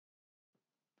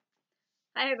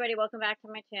Hi everybody, welcome back to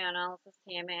my channel. This is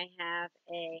Tammy. I have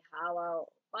a hollow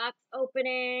box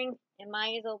opening, and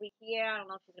Maya's over here. I don't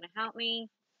know if she's gonna help me.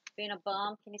 Being a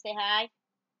bum, can you say hi?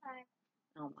 Hi.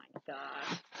 Oh my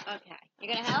gosh. Okay, you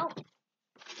gonna help?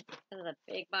 This is a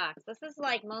big box. This is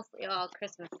like mostly all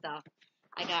Christmas stuff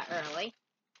I got early.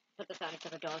 Put this out into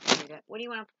the dog food. What do you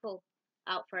want to pull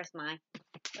out first, Maya?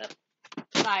 Oops.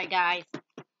 Sorry guys.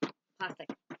 Plastic.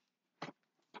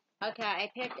 Okay,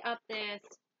 I picked up this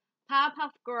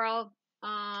Powerpuff Girl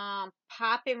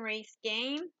pop and race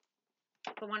game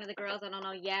for one of the girls. I don't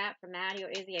know yet. For Maddie or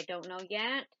Izzy, I don't know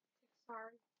yet.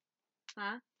 Sorry.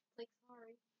 Huh?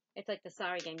 Sorry. It's like the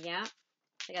sorry game, yeah.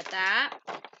 I got that.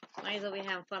 Might as well be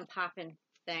having fun popping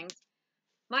things.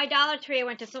 My Dollar Tree, I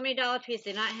went to so many Dollar Trees,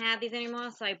 did not have these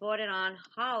anymore, so I bought it on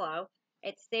Hollow.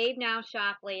 It's save now,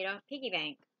 shop later, piggy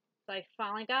bank. So I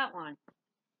finally got one.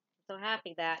 So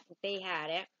happy that they had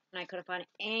it, and I couldn't find it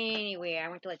anywhere. I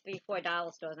went to like $3,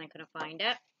 $4 stores and I couldn't find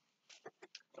it.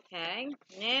 Okay,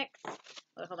 next.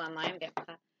 Oh, hold on, I'm getting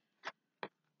cut.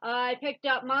 I picked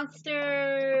up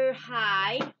Monster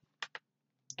High.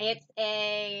 It's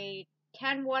a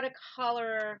 10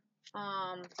 watercolor,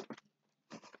 the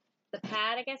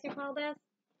pad, I guess you call this.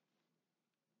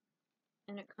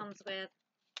 And it comes with,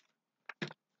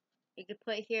 you could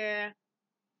put here,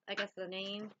 I guess the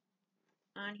name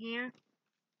on here.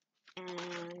 And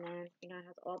then, it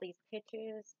has all these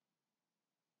pictures.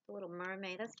 The little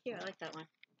mermaid, that's cute, I like that one.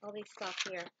 All these stuff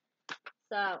here.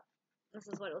 So, this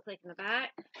is what it looks like in the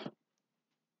back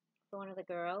for one of the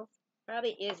girls.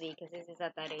 Probably Izzy, because Izzy's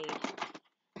at that age.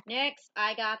 Next,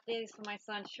 I got these for my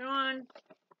son Sean.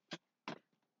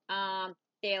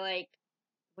 They're like,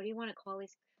 what do you want to call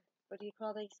these? What do you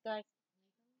call these guys?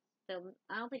 I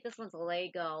don't think this one's a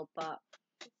Lego, but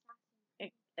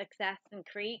Assassin's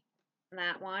Creed,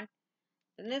 that one.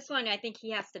 And this one, I think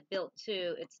he has to build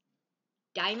too. It's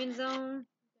Diamond Zone,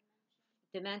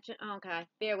 Dimension. Oh, okay,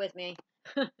 bear with me.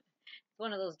 It's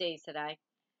one of those days today.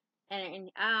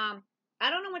 And I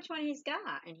don't know which one he's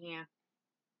got in here.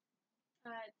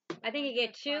 I think you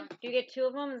get two. Do you get two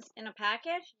of them in a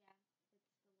package?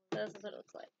 Yeah. This is what it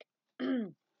looks like.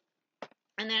 And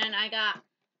then I got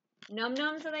Num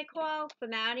Nums, that they call, for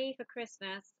Maddie for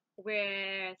Christmas.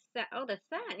 Where, oh, the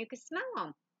scent. You can smell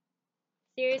them.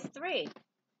 Series 3.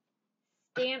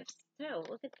 Stamps, too.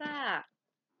 Look at that.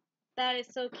 That is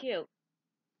so cute.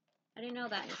 I didn't know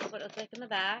that. This is what it looks like in the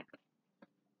back.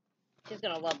 She's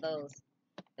going to love those.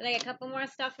 Then I got a couple more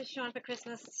stuff for Sean for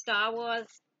Christmas. Star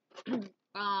Wars.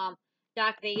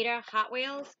 Darth Vader. Hot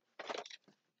Wheels.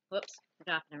 Whoops. I'm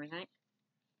dropping everything.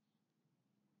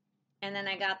 And then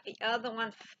I got the other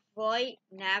one, Flight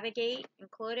Navigate,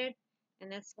 included in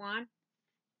this one.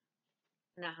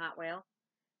 And a Hot Wheel.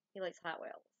 He likes Hot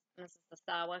Wheels. And this is the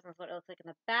Star Wars. And that's what it looks like in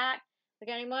the back. We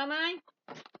got any more of mine?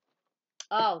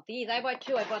 Oh, these. I bought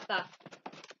two. I bought the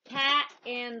cat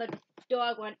and the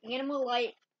dog one. Animal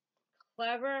Light,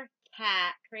 Clever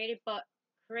Cat. Created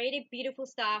beautiful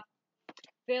stuff.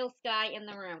 Fill sky in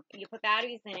the room. You put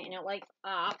batteries in it and it lights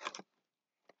up.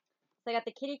 So I got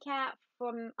the kitty cat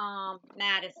from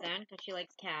Madison because she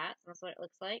likes cats. That's what it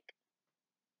looks like.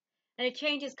 And it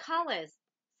changes colors.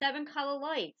 7 color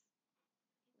lights.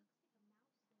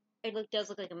 It does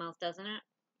look like a mouse, doesn't it?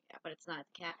 Yeah, but it's not. It's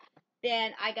a cat.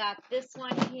 Then I got this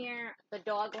one here, the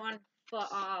dog one for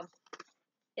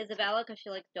Isabella because she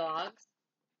likes dogs.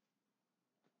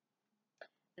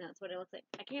 And that's what it looks like.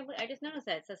 I can't believe, I just noticed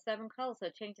that. It says 7 colors, so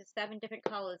it changes 7 different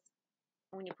colors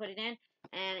when you put it in.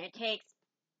 And it takes,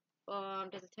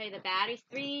 does it tell you the batteries?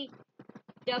 3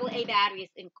 AA batteries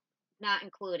not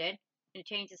included. And it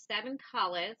changes 7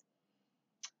 colors.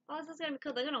 Oh, this is going to be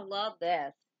cool. They're going to love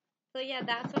this. So, yeah,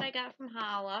 that's what I got from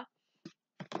Holla.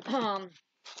 I'll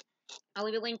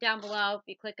leave a link down below. If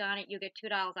you click on it, you get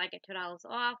 $2. I get $2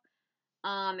 off.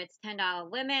 It's $10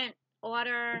 limit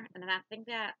order. And then I think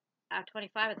that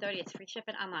 25 or 30, it's free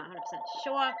shipping. I'm not 100%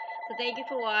 sure. So, thank you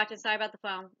for watching. Sorry about the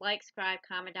phone. Like, subscribe,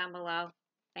 comment down below.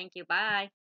 Thank you. Bye.